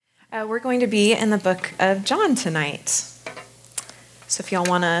We're going to be in the book of John tonight. So if y'all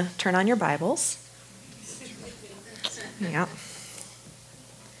want to turn on your Bibles. Yeah.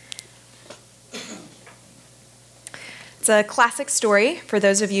 It's a classic story for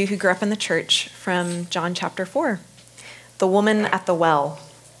those of you who grew up in the church from John chapter 4, the woman at the well.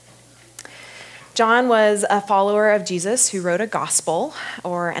 John was a follower of Jesus who wrote a gospel,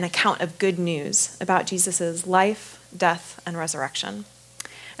 or an account of good news about Jesus' life, death, and resurrection.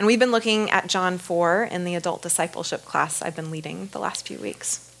 And we've been looking at John 4 in the adult discipleship class I've been leading the last few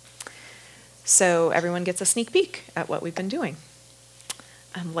weeks. So everyone gets a sneak peek at what we've been doing.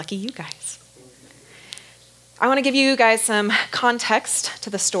 I'm lucky you guys. I want to give you guys some context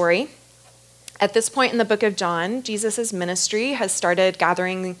to the story. At this point in the book of John, Jesus' ministry has started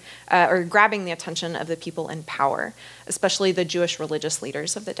grabbing the attention of the people in power, especially the Jewish religious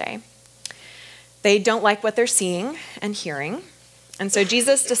leaders of the day. They don't like what they're seeing and hearing, and so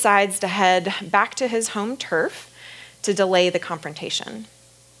Jesus decides to head back to his home turf to delay the confrontation.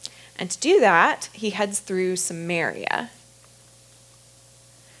 And to do that, he heads through Samaria.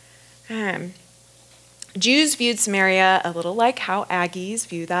 Jews viewed Samaria a little like how Aggies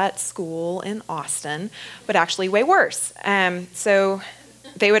view that school in Austin, but actually way worse. So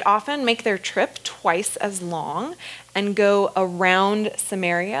they would often make their trip twice as long and go around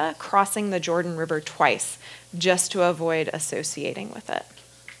Samaria, crossing the Jordan River twice, just to avoid associating with it.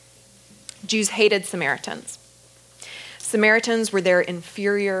 Jews hated Samaritans. Samaritans were their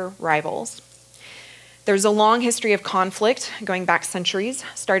inferior rivals. There's a long history of conflict going back centuries,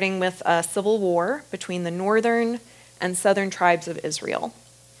 starting with a civil war between the northern and southern tribes of Israel.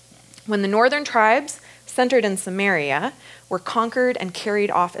 When the northern tribes, centered in Samaria, were conquered and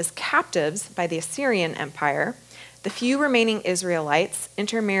carried off as captives by the Assyrian Empire, the few remaining Israelites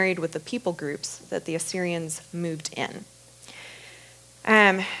intermarried with the people groups that the Assyrians moved in.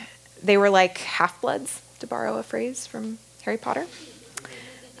 They were like half-bloods, to borrow a phrase from Harry Potter.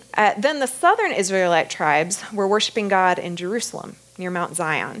 Then the southern Israelite tribes were worshiping God in Jerusalem, near Mount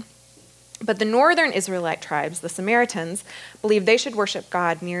Zion. But the northern Israelite tribes, the Samaritans, believed they should worship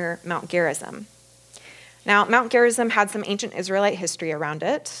God near Mount Gerizim. Now, Mount Gerizim had some ancient Israelite history around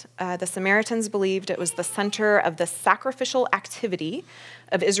it. The Samaritans believed it was the center of the sacrificial activity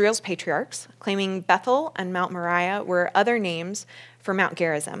of Israel's patriarchs, claiming Bethel and Mount Moriah were other names for Mount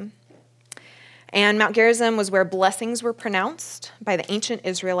Gerizim. And Mount Gerizim was where blessings were pronounced by the ancient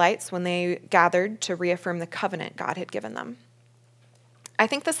Israelites when they gathered to reaffirm the covenant God had given them. I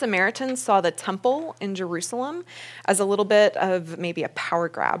think the Samaritans saw the temple in Jerusalem as a little bit of maybe a power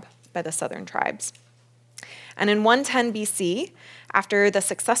grab by the southern tribes. And in 110 BC, after the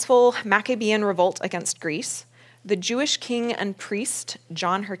successful Maccabean revolt against Greece, the Jewish king and priest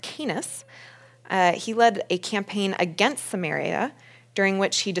John Hyrcanus, he led a campaign against Samaria, during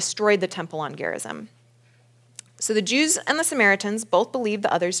which he destroyed the temple on Gerizim. So the Jews and the Samaritans both believed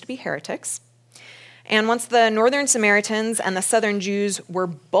the others to be heretics. And once the northern Samaritans and the southern Jews were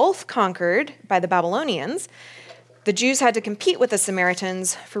both conquered by the Babylonians, the Jews had to compete with the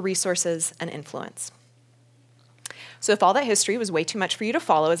Samaritans for resources and influence. So if all that history was way too much for you to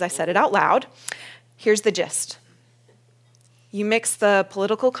follow as I said it out loud, here's the gist. You mix the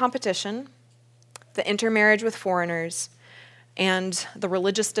political competition, the intermarriage with foreigners, and the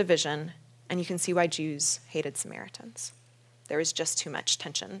religious division, and you can see why Jews hated Samaritans. There was just too much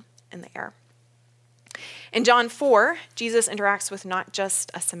tension in the air. In John 4, Jesus interacts with not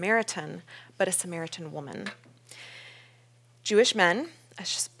just a Samaritan, but a Samaritan woman. Jewish men,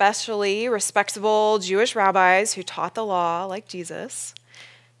 especially respectable Jewish rabbis who taught the law like Jesus,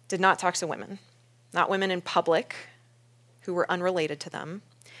 did not talk to women. Not women in public who were unrelated to them.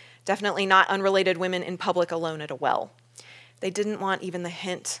 Definitely not unrelated women in public alone at a well. They didn't want even the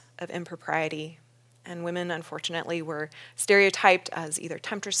hint of impropriety, and women, unfortunately, were stereotyped as either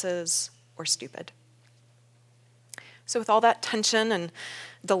temptresses or stupid. So with all that tension and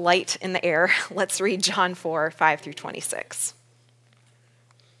delight in the air, let's read John 4, 5 through 26.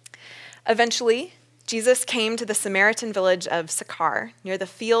 Eventually, Jesus came to the Samaritan village of Sychar, near the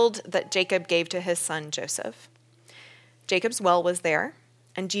field that Jacob gave to his son Joseph. Jacob's well was there,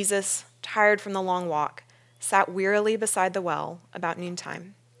 and Jesus, tired from the long walk, sat wearily beside the well about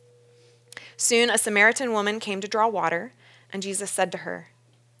noontime. Soon a Samaritan woman came to draw water, and Jesus said to her,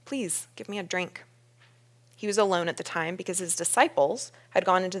 "Please, give me a drink." He was alone at the time because his disciples had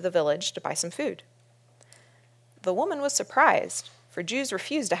gone into the village to buy some food. The woman was surprised, for Jews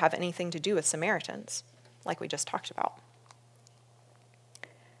refused to have anything to do with Samaritans, like we just talked about.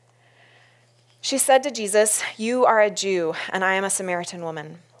 She said to Jesus, "You are a Jew, and I am a Samaritan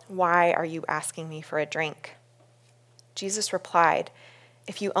woman. Why are you asking me for a drink?" Jesus replied,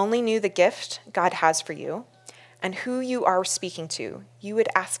 If you only knew the gift God has for you and who you are speaking to, you would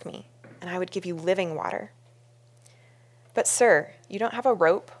ask me, and I would give you living water." "But sir, you don't have a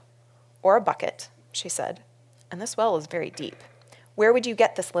rope or a bucket," she said, "and this well is very deep. Where would you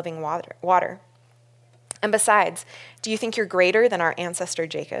get this living water? And besides, do you think you're greater than our ancestor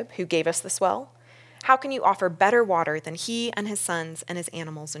Jacob, who gave us this well? How can you offer better water than he and his sons and his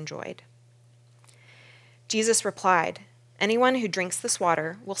animals enjoyed?" Jesus replied, "Anyone who drinks this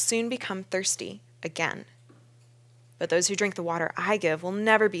water will soon become thirsty again. But those who drink the water I give will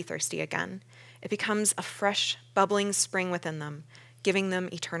never be thirsty again. It becomes a fresh, bubbling spring within them, giving them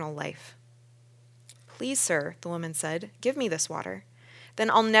eternal life." "Please, sir," the woman said, "give me this water. Then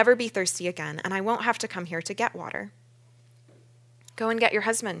I'll never be thirsty again, and I won't have to come here to get water." "Go and get your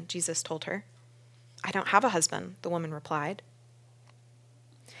husband," Jesus told her. "I don't have a husband," the woman replied.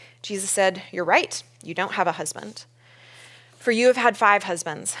 Jesus said, "You're right, you don't have a husband. For you have had 5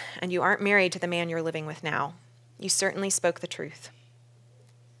 husbands, and you aren't married to the man you're living with now. You certainly spoke the truth."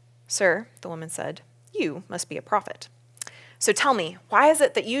 "Sir," the woman said, "you must be a prophet. So tell me, why is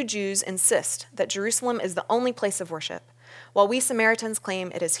it that you Jews insist that Jerusalem is the only place of worship, while we Samaritans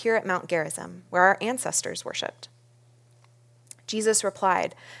claim it is here at Mount Gerizim, where our ancestors worshipped?" Jesus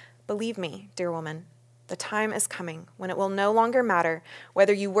replied, "Believe me, dear woman, the time is coming when it will no longer matter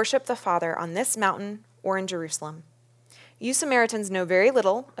whether you worship the Father on this mountain or in Jerusalem. You Samaritans know very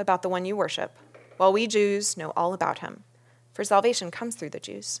little about the one you worship, while we Jews know all about him, for salvation comes through the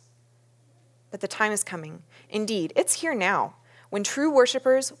Jews. But the time is coming, indeed, it's here now, when true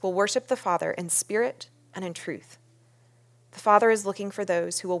worshipers will worship the Father in spirit and in truth. The Father is looking for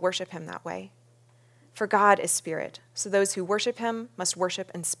those who will worship him that way. For God is spirit, so those who worship him must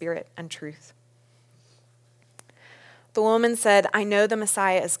worship in spirit and truth." The woman said, "I know the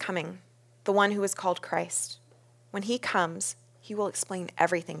Messiah is coming, the one who is called Christ. When he comes, he will explain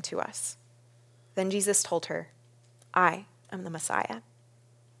everything to us." Then Jesus told her, "I am the Messiah."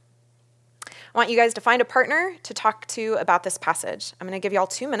 I want you guys to find a partner to talk to about this passage. I'm going to give you all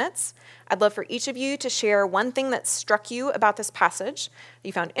 2 minutes. I'd love for each of you to share one thing that struck you about this passage that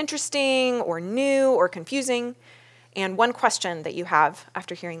you found interesting or new or confusing, and one question that you have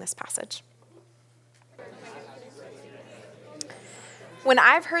after hearing this passage. When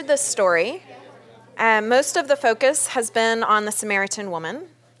I've heard this story, most of the focus has been on the Samaritan woman,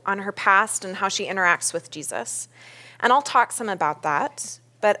 on her past and how she interacts with Jesus. And I'll talk some about that,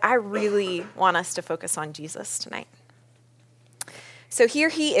 but I really want us to focus on Jesus tonight. So here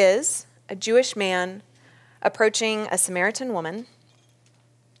he is, a Jewish man approaching a Samaritan woman,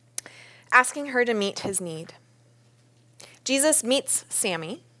 asking her to meet his need. Jesus meets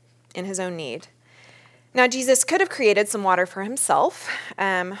Sammy in his own need. Now, Jesus could have created some water for himself,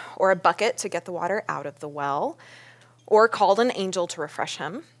 or a bucket to get the water out of the well, or called an angel to refresh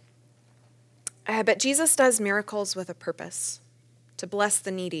him. But Jesus does miracles with a purpose: to bless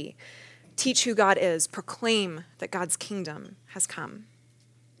the needy, teach who God is, proclaim that God's kingdom has come.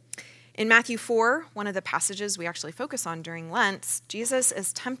 In Matthew 4, one of the passages we actually focus on during Lent, Jesus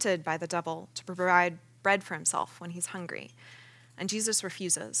is tempted by the devil to provide bread for himself when he's hungry, and Jesus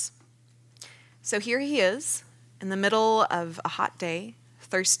refuses. So here he is, in the middle of a hot day,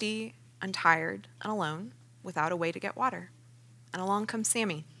 thirsty and tired and alone, without a way to get water. And along comes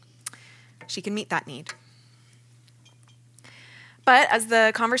Sammy. She can meet that need. But as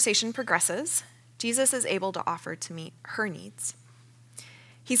the conversation progresses, Jesus is able to offer to meet her needs.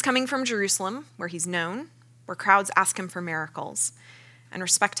 He's coming from Jerusalem, where he's known, where crowds ask him for miracles and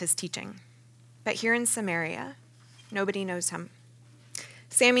respect his teaching. But here in Samaria, nobody knows him.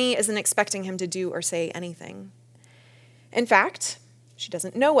 Sammy isn't expecting him to do or say anything. In fact, she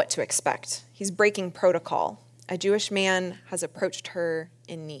doesn't know what to expect. He's breaking protocol. A Jewish man has approached her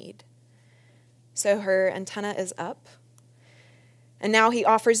in need. So her antenna is up. And now he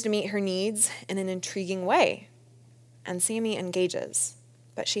offers to meet her needs in an intriguing way. And Sammy engages,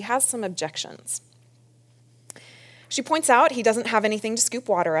 but she has some objections. She points out he doesn't have anything to scoop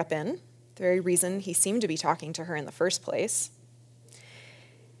water up in, the very reason he seemed to be talking to her in the first place.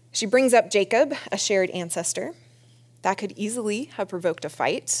 She brings up Jacob, a shared ancestor. That could easily have provoked a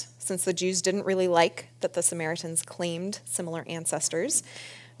fight, since the Jews didn't really like that the Samaritans claimed similar ancestors,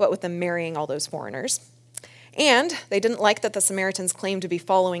 what with them marrying all those foreigners. And they didn't like that the Samaritans claimed to be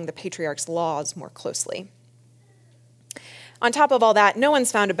following the patriarch's laws more closely. On top of all that, no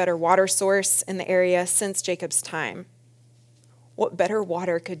one's found a better water source in the area since Jacob's time. What better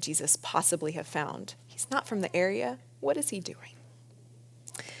water could Jesus possibly have found? He's not from the area. What is he doing?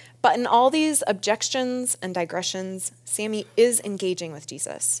 But in all these objections and digressions, Sammy is engaging with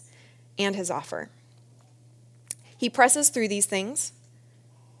Jesus and his offer. He presses through these things,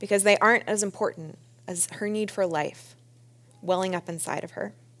 because they aren't as important as her need for life welling up inside of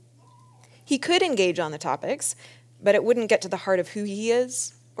her. He could engage on the topics, but it wouldn't get to the heart of who he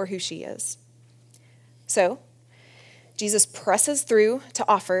is or who she is. So, Jesus presses through to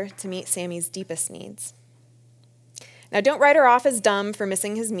offer to meet Sammy's deepest needs. Now, don't write her off as dumb for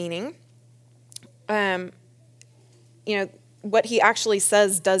missing his meaning. What he actually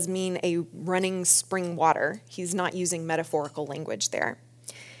says does mean a running spring water. He's not using metaphorical language there.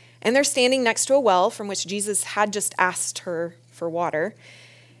 And they're standing next to a well from which Jesus had just asked her for water.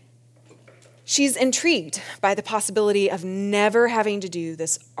 She's intrigued by the possibility of never having to do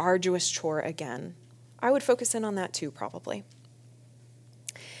this arduous chore again. I would focus in on that too, probably.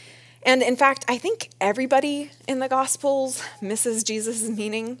 And in fact, I think everybody in the Gospels misses Jesus'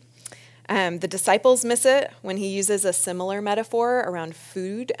 meaning. The disciples miss it when he uses a similar metaphor around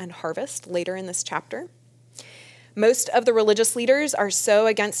food and harvest later in this chapter. Most of the religious leaders are so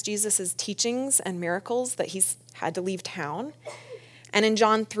against Jesus' teachings and miracles that he's had to leave town. And in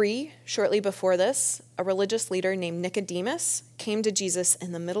John 3, shortly before this, a religious leader named Nicodemus came to Jesus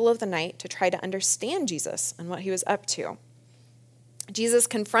in the middle of the night to try to understand Jesus and what he was up to. Jesus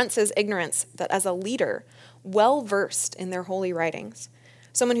confronts his ignorance that as a leader, well-versed in their holy writings,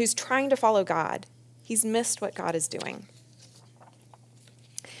 someone who's trying to follow God, he's missed what God is doing.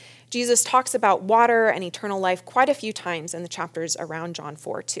 Jesus talks about water and eternal life quite a few times in the chapters around John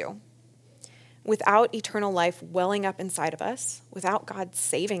 4 too. Without eternal life welling up inside of us, without God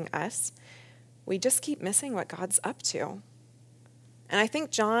saving us, we just keep missing what God's up to. And I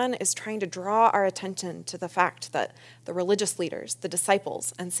think John is trying to draw our attention to the fact that the religious leaders, the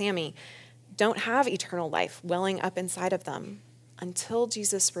disciples, and Sammy don't have eternal life welling up inside of them until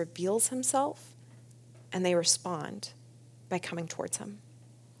Jesus reveals himself and they respond by coming towards him.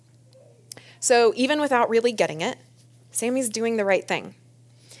 So even without really getting it, Sammy's doing the right thing.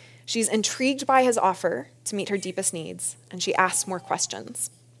 She's intrigued by his offer to meet her deepest needs, and she asks more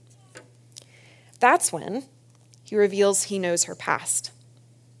questions. That's when he reveals he knows her past.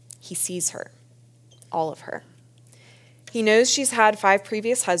 He sees her, all of her. He knows she's had 5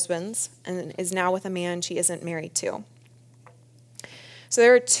 previous husbands and is now with a man she isn't married to. So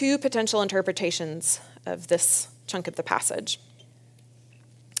there are 2 potential interpretations of this chunk of the passage.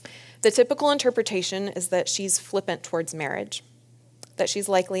 The typical interpretation is that she's flippant towards marriage, that she's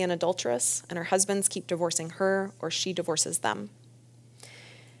likely an adulteress and her husbands keep divorcing her or she divorces them.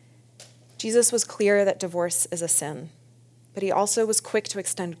 Jesus was clear that divorce is a sin, but he also was quick to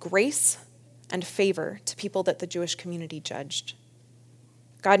extend grace and favor to people that the Jewish community judged.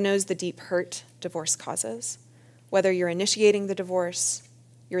 God knows the deep hurt divorce causes, whether you're initiating the divorce,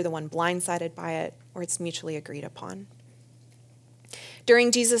 you're the one blindsided by it, or it's mutually agreed upon.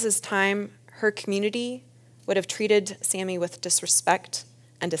 During Jesus' time, her community would have treated Sammy with disrespect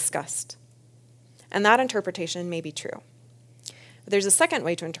and disgust. And that interpretation may be true. But there's a second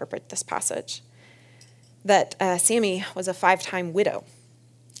way to interpret this passage, that Sammy was a 5-time widow.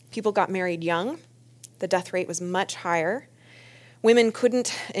 People got married young. The death rate was much higher. Women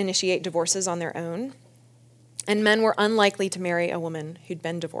couldn't initiate divorces on their own. And men were unlikely to marry a woman who'd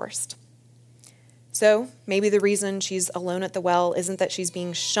been divorced. So maybe the reason she's alone at the well isn't that she's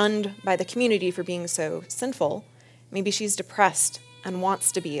being shunned by the community for being so sinful. Maybe she's depressed and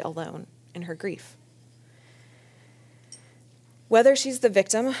wants to be alone in her grief. Whether she's the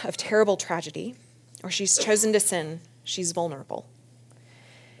victim of terrible tragedy or she's chosen to sin, she's vulnerable.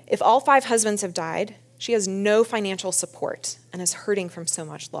 If all 5 husbands have died, she has no financial support and is hurting from so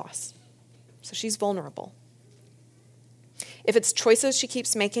much loss. So she's vulnerable. If it's choices she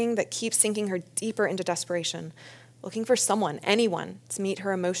keeps making that keep sinking her deeper into desperation, looking for someone, anyone, to meet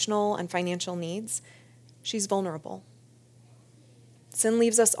her emotional and financial needs, she's vulnerable. Sin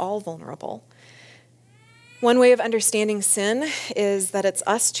leaves us all vulnerable. One way of understanding sin is that it's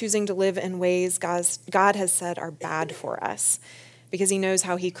us choosing to live in ways God has said are bad for us, because he knows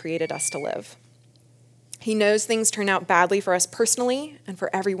how he created us to live. He knows things turn out badly for us personally and for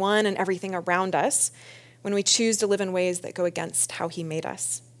everyone and everything around us when we choose to live in ways that go against how he made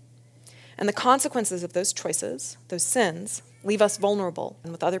us. And the consequences of those choices, those sins, leave us vulnerable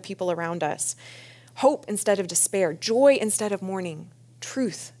and with other people around us. Hope instead of despair, joy instead of mourning,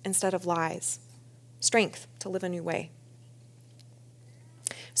 truth instead of lies, strength to live a new way.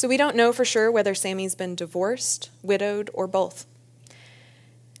 So we don't know for sure whether Sammy's been divorced, widowed, or both.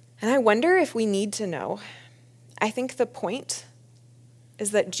 And I wonder if we need to know. I think the point is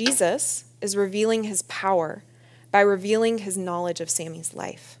that Jesus is revealing his power by revealing his knowledge of Sammy's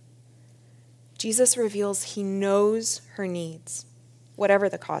life. Jesus reveals he knows her needs, whatever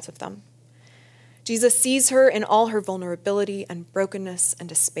the cause of them. Jesus sees her in all her vulnerability and brokenness and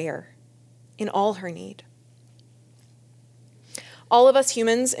despair, in all her need. All of us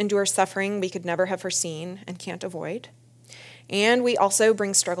humans endure suffering we could never have foreseen and can't avoid. And we also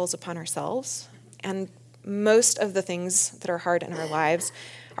bring struggles upon ourselves. And most of the things that are hard in our lives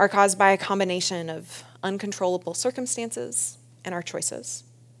are caused by a combination of uncontrollable circumstances and our choices.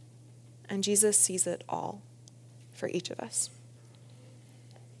 And Jesus sees it all for each of us.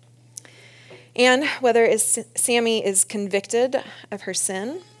 And whether Sammy is convicted of her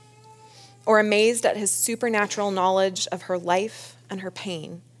sin or amazed at his supernatural knowledge of her life and her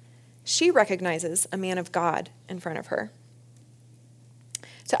pain, she recognizes a man of God in front of her.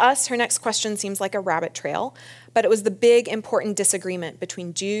 To us, her next question seems like a rabbit trail, but it was the big, important disagreement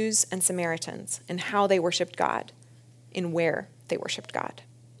between Jews and Samaritans in how they worshiped God, in where they worshiped God.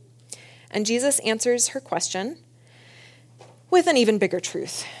 And Jesus answers her question with an even bigger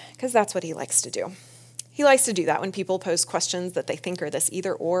truth, because that's what he likes to do. He likes to do that when people pose questions that they think are this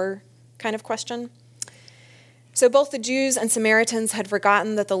either-or kind of question. So both the Jews and Samaritans had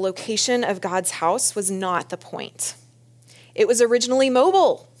forgotten that the location of God's house was not the point. It was originally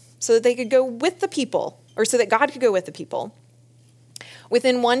mobile, so that they could go with the people, or so that God could go with the people.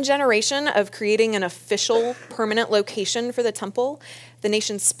 Within one generation of creating an official, permanent location for the temple, the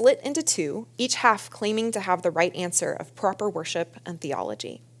nation split into two, each half claiming to have the right answer of proper worship and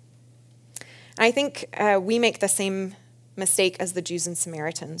theology. And I think we make the same mistake as the Jews and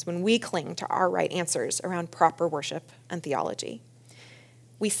Samaritans when we cling to our right answers around proper worship and theology.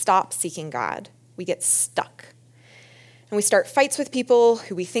 We stop seeking God. We get stuck. And we start fights with people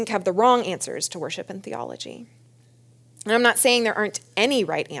who we think have the wrong answers to worship and theology. And I'm not saying there aren't any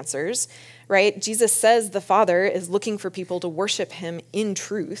right answers, right? Jesus says the Father is looking for people to worship him in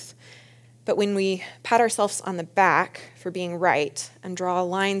truth. But when we pat ourselves on the back for being right and draw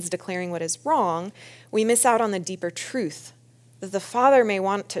lines declaring what is wrong, we miss out on the deeper truth that the Father may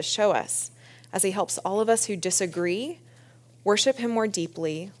want to show us as he helps all of us who disagree worship him more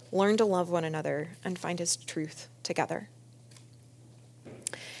deeply, learn to love one another, and find his truth together.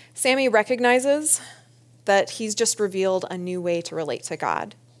 Sammy recognizes that he's just revealed a new way to relate to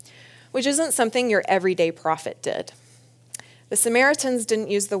God, which isn't something your everyday prophet did. The Samaritans didn't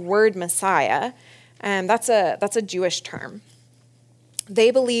use the word Messiah, and that's a Jewish term.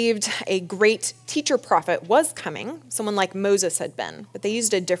 They believed a great teacher prophet was coming, someone like Moses had been, but they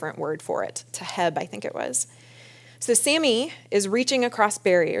used a different word for it, Teheb, I think it was. So Sammy is reaching across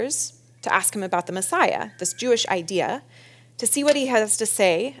barriers to ask him about the Messiah, this Jewish idea, to see what he has to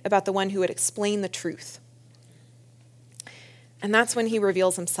say about the one who would explain the truth. And that's when he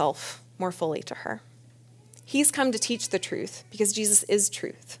reveals himself more fully to her. He's come to teach the truth because Jesus is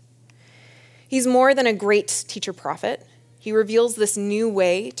truth. He's more than a great teacher prophet. He reveals this new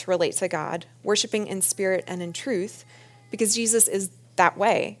way to relate to God, worshiping in spirit and in truth, because Jesus is that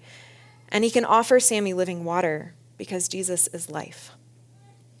way. And he can offer Sammy living water because Jesus is life.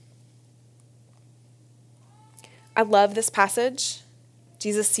 I love this passage.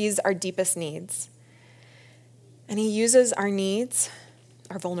 Jesus sees our deepest needs. And he uses our needs,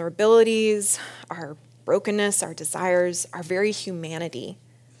 our vulnerabilities, our brokenness, our desires, our very humanity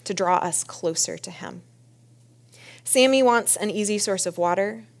to draw us closer to him. Sammy wants an easy source of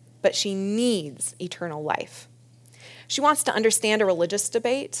water, but she needs eternal life. She wants to understand a religious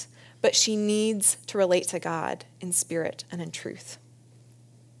debate, but she needs to relate to God in spirit and in truth.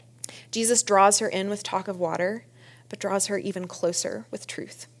 Jesus draws her in with talk of water, but draws her even closer with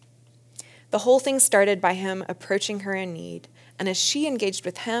truth. The whole thing started by him approaching her in need, and as she engaged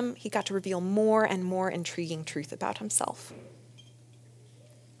with him, he got to reveal more and more intriguing truth about himself.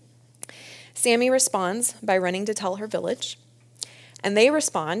 Sammy responds by running to tell her village, and they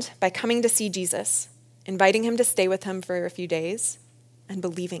respond by coming to see Jesus, inviting him to stay with him for a few days, and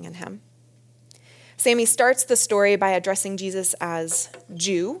believing in him. Sammy starts the story by addressing Jesus as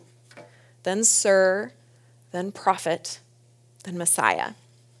Jew, then Sir, then Prophet, then Messiah.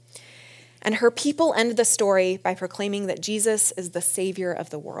 And her people end the story by proclaiming that Jesus is the Savior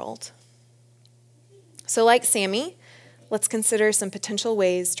of the world. So like Sammy, let's consider some potential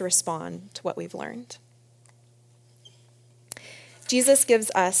ways to respond to what we've learned. Jesus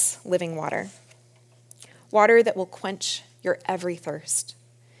gives us living water, water that will quench your every thirst,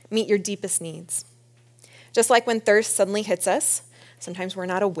 meet your deepest needs. Just like when thirst suddenly hits us, sometimes we're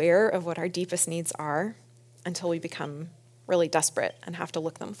not aware of what our deepest needs are until we become really desperate and have to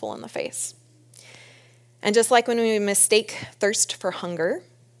look them full in the face. And just like when we mistake thirst for hunger,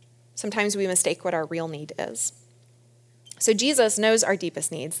 sometimes we mistake what our real need is. So Jesus knows our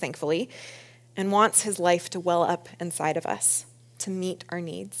deepest needs, thankfully, and wants his life to well up inside of us to meet our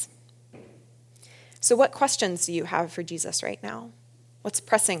needs. So what questions do you have for Jesus right now? What's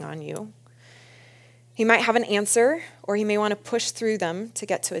pressing on you? He might have an answer, or he may want to push through them to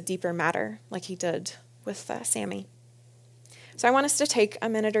get to a deeper matter, like he did with Sammy. So I want us to take a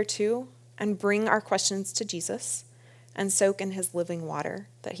minute or two and bring our questions to Jesus and soak in his living water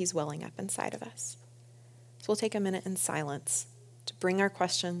that he's welling up inside of us. So we'll take a minute in silence to bring our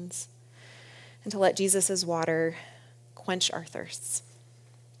questions and to let Jesus' water quench our thirsts.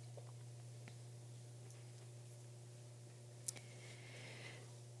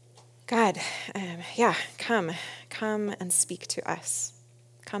 God, come and speak to us.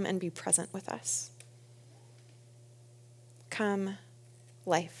 Come and be present with us. Come,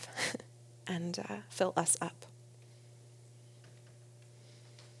 life, and fill us up.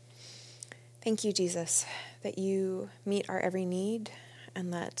 Thank you, Jesus, that you meet our every need,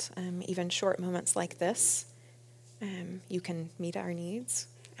 and that even short moments like this, you can meet our needs,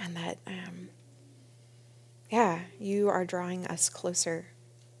 and that, you are drawing us closer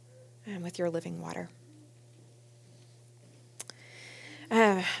with your living water.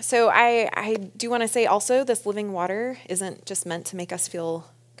 So I do want to say also, this living water isn't just meant to make us feel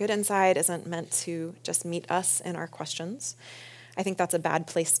good inside, isn't meant to just meet us in our questions. I think that's a bad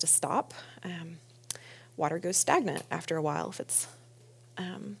place to stop. Water goes stagnant after a while if it's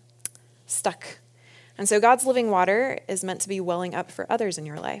stuck. And so God's living water is meant to be welling up for others in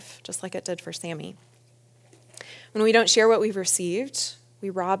your life, just like it did for Sammy. When we don't share what we've received, we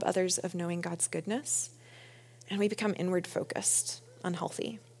rob others of knowing God's goodness, and we become inward focused,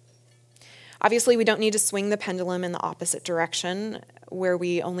 unhealthy. Obviously, we don't need to swing the pendulum in the opposite direction, where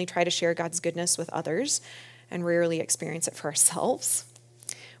we only try to share God's goodness with others and rarely experience it for ourselves.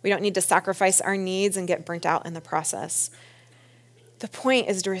 We don't need to sacrifice our needs and get burnt out in the process. The point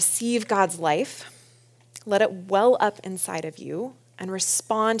is to receive God's life, let it well up inside of you, and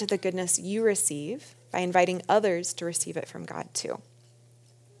respond to the goodness you receive by inviting others to receive it from God too.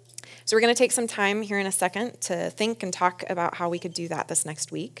 So we're going to take some time here in a second to think and talk about how we could do that this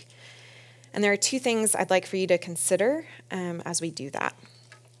next week. And there are two things I'd like for you to consider as we do that.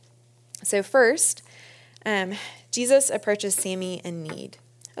 So first, Jesus approaches Sammy in need.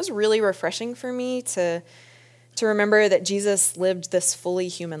 It was really refreshing for me to remember that Jesus lived this fully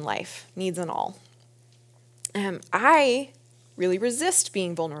human life, needs and all. I really resist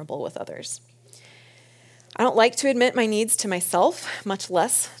being vulnerable with others. I don't like to admit my needs to myself, much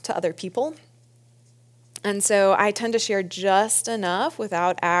less to other people. And so I tend to share just enough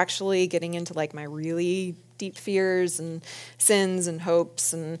without actually getting into like my really deep fears and sins and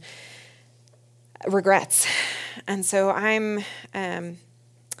hopes and regrets. And so I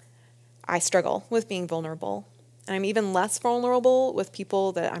struggle with being vulnerable. And I'm even less vulnerable with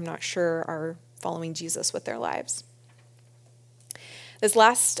people that I'm not sure are following Jesus with their lives. This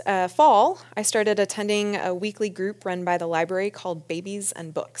last fall, I started attending a weekly group run by the library called Babies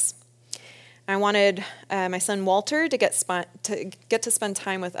and Books. I wanted my son Walter to get to spend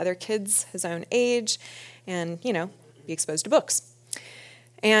time with other kids his own age and, be exposed to books.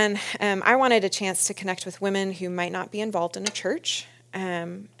 And I wanted a chance to connect with women who might not be involved in a church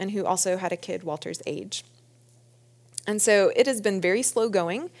and who also had a kid Walter's age. And so it has been very slow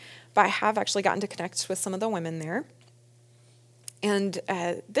going, but I have actually gotten to connect with some of the women there. And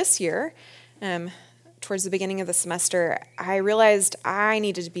this year, towards the beginning of the semester, I realized I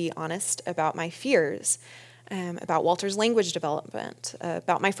needed to be honest about my fears, about Walter's language development,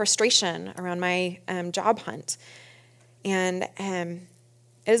 about my frustration around my job hunt. And it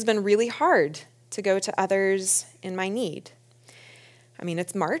has been really hard to go to others in my need. I mean,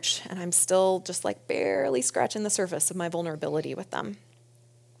 it's March, and I'm still just like barely scratching the surface of my vulnerability with them.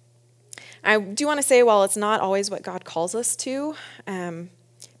 I do want to say, while it's not always what God calls us to,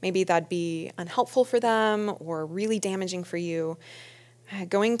 maybe that'd be unhelpful for them or really damaging for you,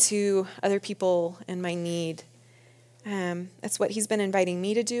 going to other people in my need, it's what he's been inviting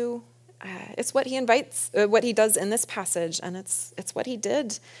me to do. It's what he does in this passage, and it's what he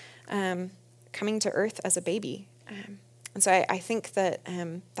did coming to earth as a baby. And so I think that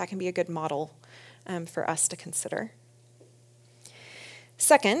that can be a good model for us to consider.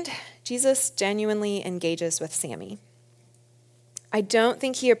 Second, Jesus genuinely engages with Sammy. I don't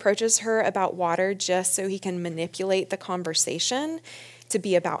think he approaches her about water just so he can manipulate the conversation to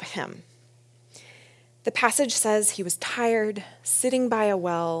be about him. The passage says he was tired, sitting by a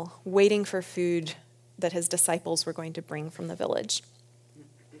well, waiting for food that his disciples were going to bring from the village.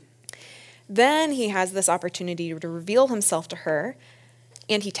 Then he has this opportunity to reveal himself to her,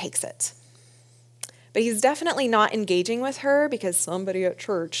 and he takes it. But he's definitely not engaging with her because somebody at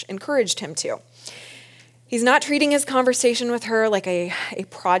church encouraged him to. He's not treating his conversation with her like a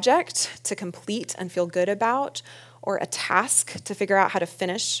project to complete and feel good about, or a task to figure out how to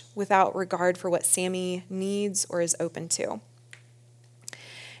finish without regard for what Sammy needs or is open to.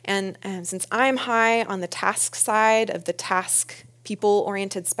 And since I'm high on the task side of the task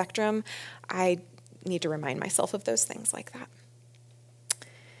people-oriented spectrum, I need to remind myself of those things like that.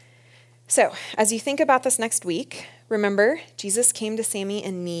 So, as you think about this next week, remember, Jesus came to Sammy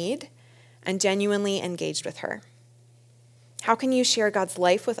in need and genuinely engaged with her. How can you share God's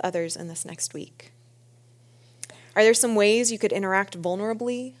life with others in this next week? Are there some ways you could interact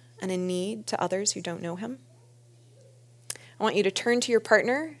vulnerably and in need to others who don't know him? I want you to turn to your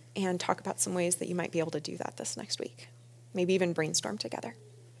partner and talk about some ways that you might be able to do that this next week. Maybe even brainstorm together.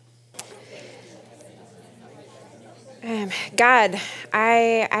 God,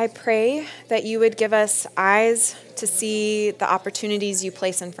 I pray that you would give us eyes to see the opportunities you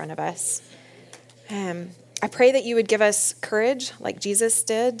place in front of us. I pray that you would give us courage like Jesus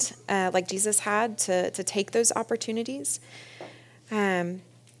did, like Jesus had, to take those opportunities. God,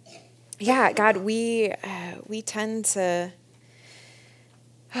 we tend to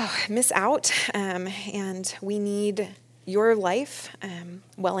miss out, and we need your life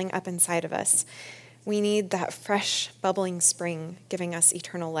welling up inside of us. We need that fresh, bubbling spring giving us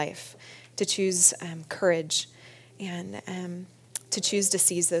eternal life to choose courage and to choose to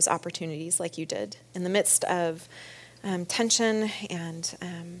seize those opportunities like you did. In the midst of tension and,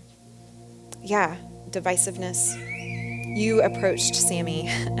 divisiveness, you approached Sammy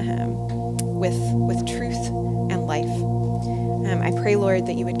with truth and life. I pray, Lord,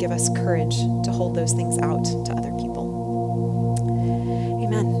 that you would give us courage to hold those things out to other people.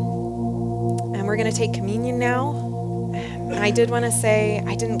 Amen. We're going to take communion now. And I did want to say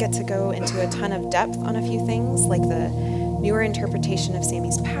I didn't get to go into a ton of depth on a few things, like the newer interpretation of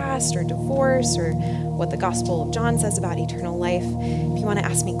Sammy's past or divorce, or what the Gospel of John says about eternal life. If you want to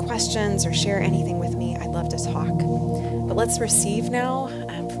ask me questions or share anything with me, I'd love to talk. But let's receive now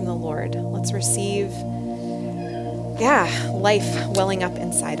from the Lord. Let's receive, life welling up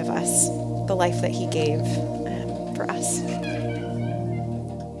inside of us, the life that he gave for us.